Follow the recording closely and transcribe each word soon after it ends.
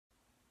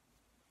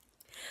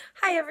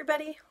Hi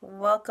everybody,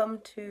 welcome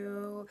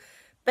to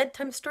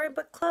Bedtime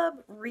Storybook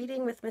Club,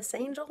 reading with Miss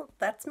Angel.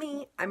 That's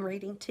me. I'm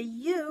reading to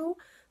you.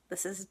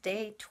 This is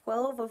day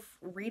 12 of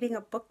reading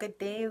a book a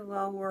day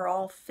while we're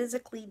all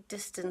physically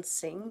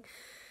distancing.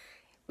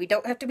 We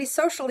don't have to be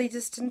socially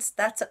distanced.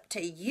 That's up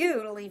to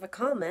you to leave a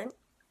comment.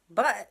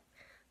 But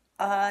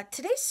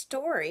today's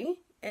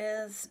story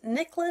is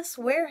Nicholas,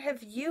 Where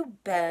Have You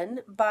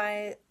Been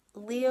by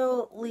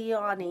Leo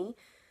Leoni.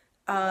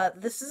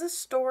 This is a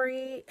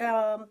story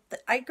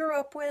that I grew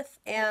up with,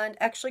 and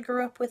actually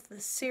grew up with the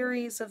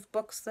series of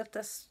books that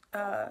this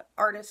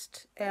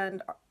artist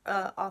and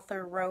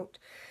author wrote.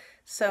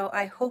 So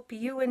I hope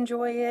you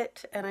enjoy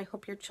it, and I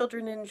hope your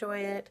children enjoy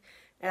it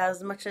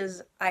as much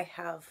as I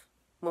have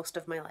most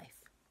of my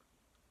life.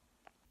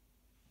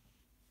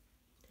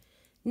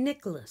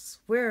 Nicholas,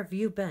 Where Have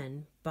You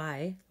Been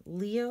by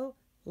Leo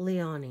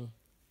Leoni.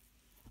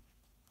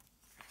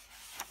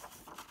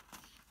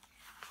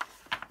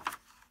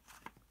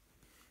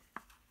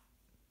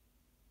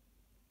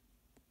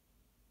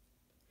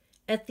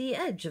 At the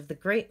edge of the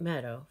great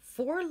meadow,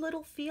 4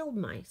 little field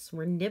mice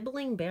were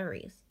nibbling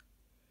berries.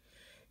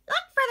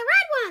 "Look for the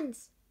red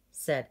ones,"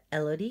 said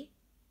Elodie.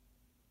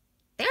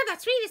 "They're the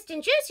sweetest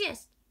and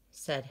juiciest,"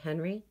 said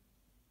Henry.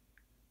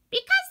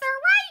 "because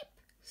they're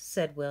ripe,"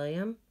 said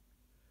William.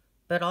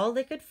 But all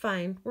they could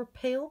find were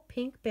pale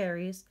pink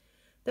berries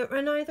that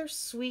were neither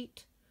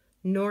sweet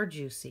nor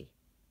juicy.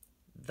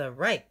 The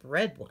ripe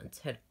red ones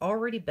had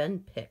already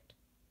been picked.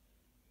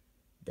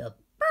 "The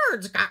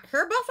birds got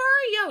here before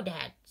you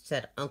did,"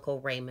 said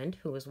Uncle Raymond,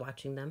 who was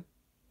watching them.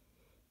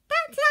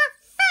 "That's not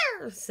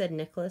fair," said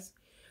Nicholas.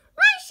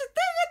 "Why should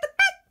they get the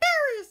best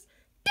berries?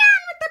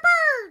 Down with the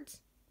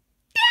birds!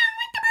 Down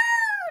with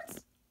the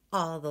birds!"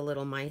 all the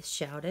little mice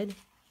shouted.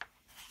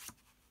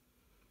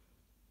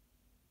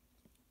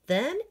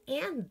 Then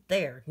and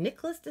there,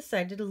 Nicholas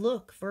decided to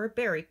look for a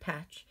berry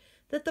patch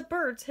that the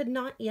birds had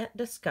not yet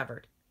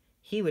discovered.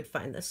 He would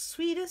find the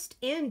sweetest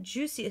and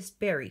juiciest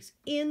berries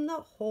in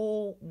the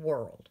whole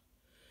world.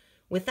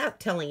 Without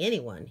telling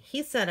anyone,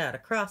 he set out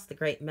across the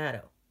great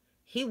meadow.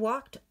 He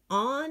walked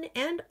on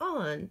and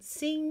on,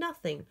 seeing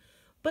nothing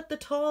but the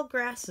tall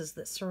grasses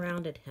that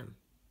surrounded him.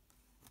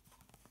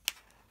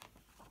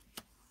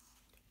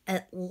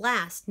 At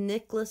last,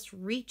 Nicholas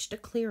reached a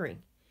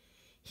clearing.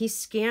 He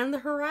scanned the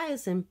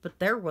horizon, but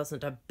there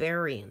wasn't a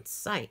berry in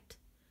sight.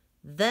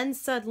 Then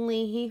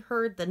suddenly he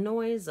heard the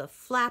noise of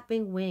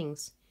flapping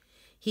wings.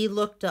 He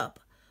looked up.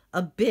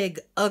 A big,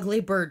 ugly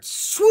bird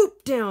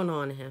swooped down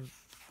on him.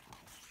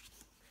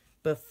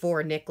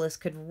 Before Nicholas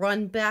could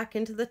run back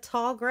into the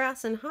tall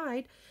grass and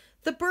hide,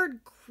 the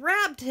bird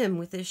grabbed him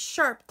with his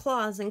sharp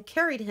claws and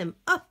carried him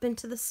up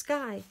into the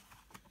sky.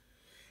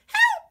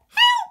 "Help!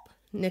 Help!"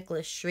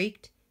 Nicholas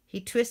shrieked. He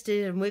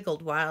twisted and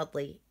wiggled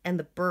wildly, and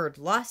the bird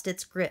lost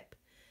its grip.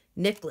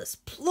 Nicholas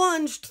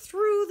plunged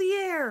through the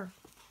air.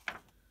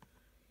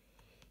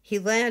 He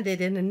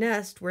landed in a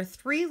nest where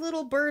 3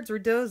 little birds were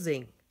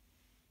dozing.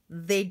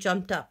 They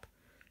jumped up.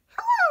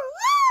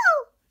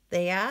 "Hello!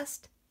 They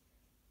asked.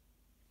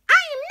 I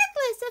am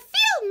Nicholas, a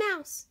field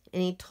mouse,"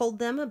 And he told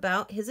them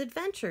about his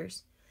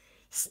adventures.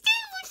 "Stay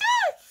with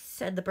us,"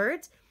 said the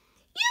birds.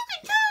 "You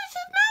can tell us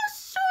some mouse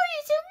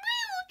stories, and we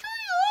will tell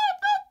you all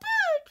about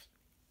birds."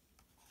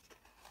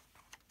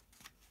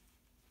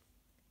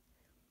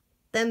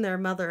 Then their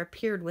mother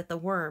appeared with a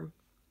worm.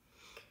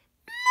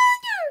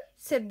 "Mother,"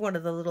 said one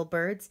of the little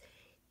birds,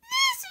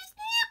 "this is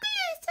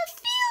Nicholas, a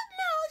field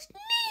mouse.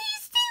 May he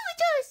stay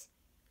with us?"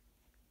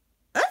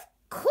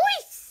 Of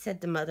course,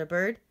 said the mother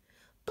bird.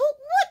 "But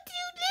what do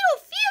little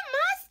field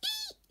mice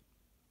eat?"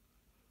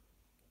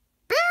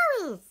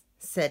 Berries,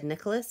 said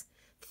Nicholas.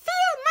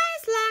 "Field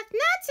mice like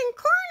nuts and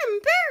corn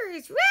and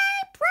berries,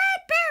 ripe,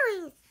 ripe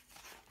berries."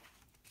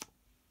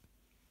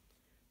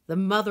 The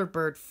mother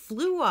bird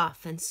flew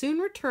off and soon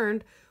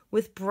returned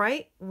with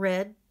bright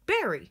red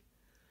berry.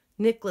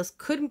 Nicholas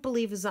couldn't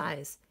believe his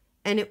eyes,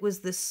 and it was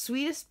the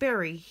sweetest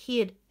berry he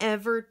had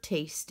ever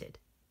tasted.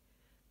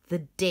 The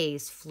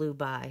days flew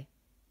by.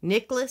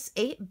 Nicholas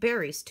ate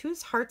berries to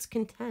his heart's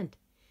content.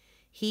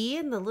 He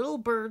and the little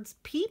birds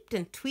peeped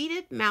and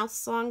tweeted mouse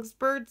songs,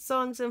 bird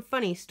songs, and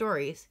funny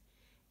stories.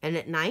 And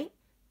at night,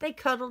 they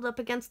cuddled up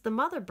against the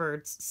mother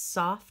bird's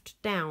soft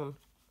down.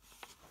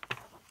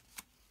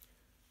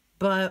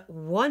 But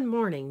one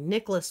morning,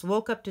 Nicholas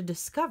woke up to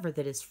discover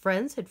that his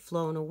friends had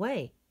flown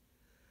away.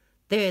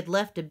 They had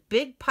left a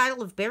big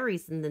pile of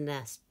berries in the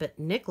nest, but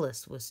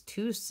Nicholas was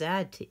too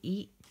sad to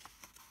eat.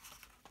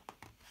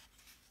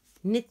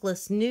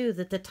 Nicholas knew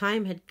that the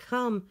time had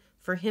come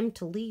for him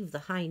to leave the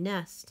high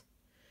nest.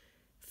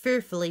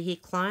 Fearfully, he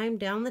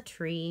climbed down the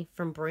tree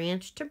from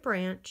branch to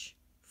branch,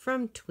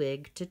 from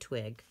twig to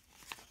twig.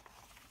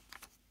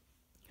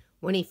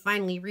 When he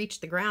finally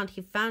reached the ground,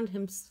 he found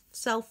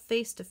himself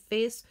face to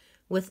face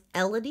with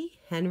Elodie,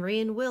 Henry,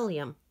 and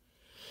William.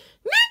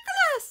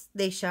 "Nicholas,"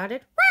 they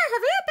shouted, "where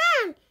have you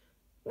been?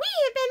 We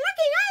have been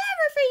looking all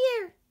over for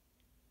you."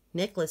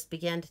 Nicholas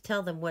began to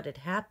tell them what had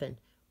happened,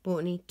 but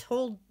when he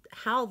told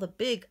how the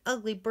big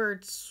ugly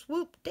bird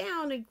swooped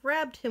down and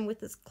grabbed him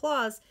with his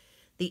claws,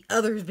 the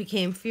others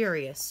became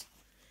furious.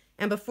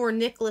 And before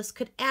Nicholas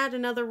could add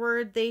another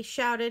word, they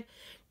shouted,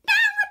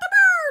 "Down with the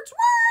birds!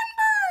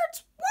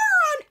 War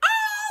on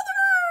all the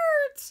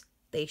birds!"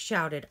 They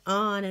shouted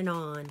on and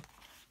on.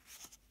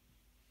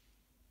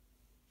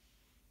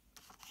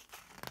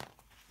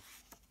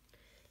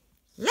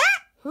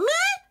 Let me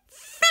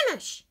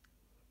finish,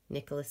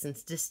 Nicholas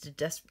insisted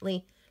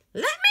desperately.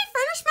 "Let me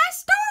finish my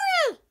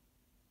story!"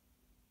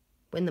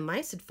 When the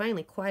mice had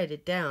finally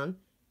quieted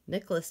down,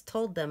 Nicholas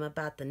told them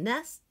about the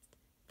nest,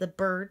 the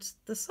birds,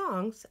 the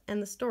songs,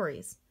 and the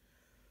stories.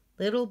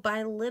 Little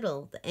by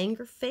little, the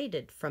anger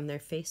faded from their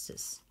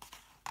faces.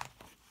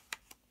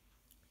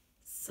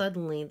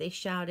 Suddenly, they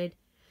shouted,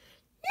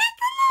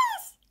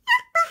 "Nicholas,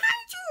 look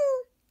behind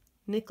you!"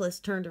 Nicholas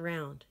turned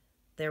around.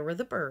 There were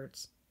the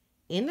birds.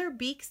 In their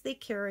beaks they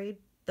carried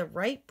the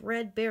ripe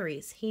red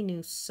berries he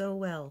knew so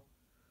well.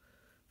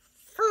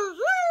 "For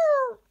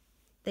you,"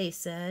 they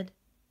said.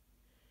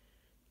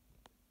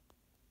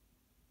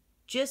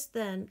 Just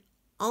then,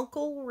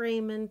 Uncle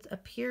Raymond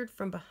appeared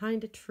from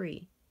behind a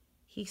tree.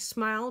 He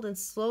smiled and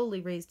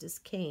slowly raised his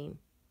cane.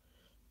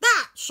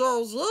 "That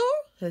shows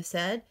you," he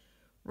said.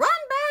 "one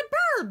bad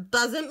bird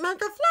doesn't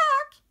make a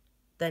flock."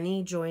 Then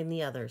he joined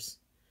the others.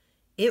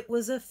 It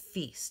was a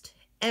feast.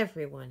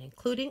 Everyone,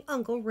 including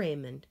Uncle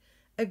Raymond,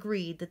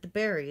 agreed that the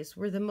berries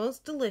were the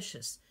most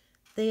delicious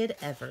they had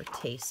ever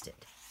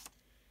tasted.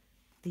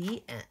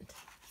 The end.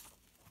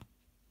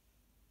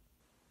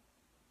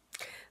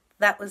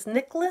 That was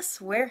Nicholas,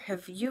 Where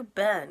Have You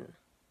Been?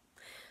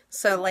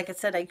 So, like I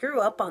said, I grew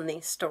up on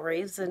these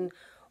stories, and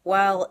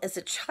while as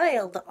a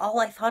child, all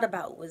I thought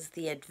about was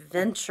the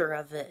adventure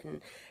of it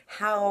and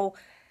how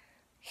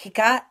he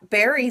got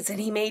berries and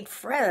he made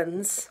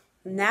friends.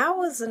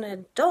 Now, as an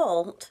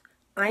adult,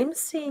 I'm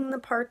seeing the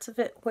parts of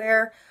it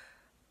where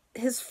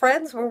his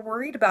friends were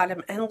worried about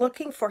him and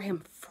looking for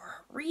him for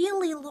a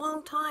really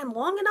long time,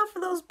 long enough for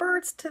those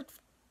birds to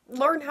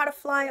learn how to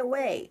fly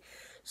away.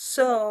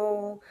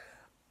 So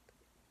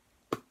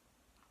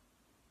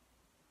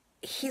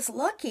he's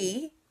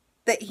lucky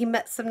that he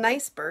met some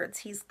nice birds.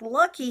 He's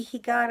lucky he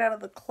got out of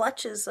the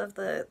clutches of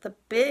the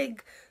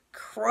big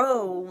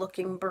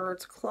crow-looking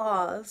bird's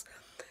claws.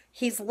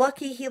 He's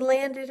lucky he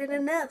landed in a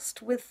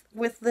nest with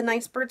the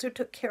nice birds who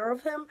took care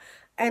of him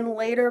and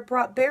later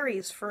brought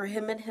berries for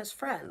him and his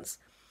friends.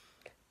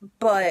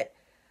 But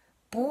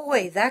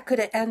boy, that could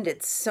have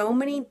ended so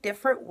many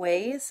different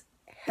ways.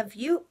 Have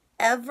you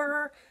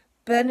ever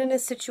been in a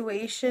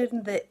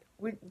situation that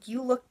when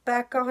you look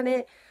back on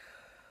it,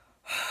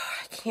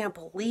 I can't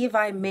believe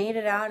I made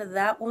it out of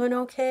that one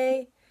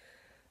okay?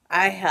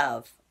 I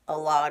have a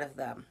lot of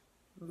them,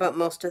 but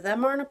most of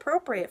them aren't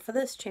appropriate for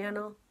this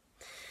channel.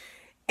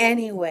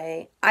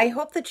 Anyway, I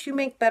hope that you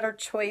make better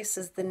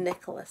choices than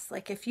Nicholas.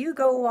 Like, if you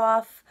go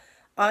off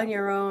on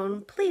your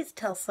own, please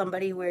tell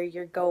somebody where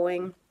you're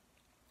going.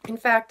 In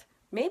fact,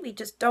 maybe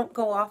just don't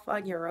go off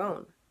on your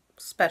own,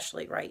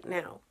 especially right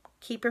now.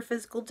 Keep your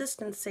physical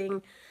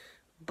distancing,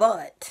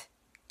 but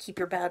keep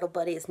your battle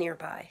buddies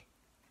nearby.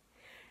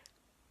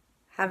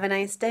 Have a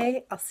nice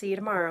day. I'll see you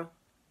tomorrow.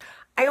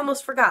 I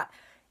almost forgot.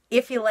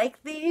 If you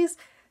like these,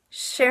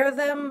 share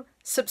them,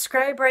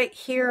 subscribe right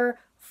here,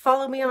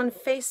 follow me on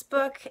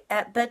Facebook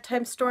at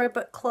Bedtime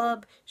Storybook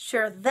Club,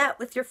 share that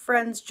with your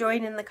friends,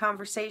 join in the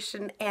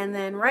conversation, and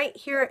then right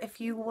here, if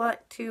you want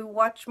to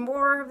watch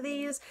more of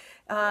these,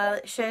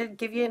 it should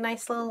give you a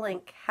nice little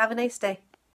link. Have a nice day.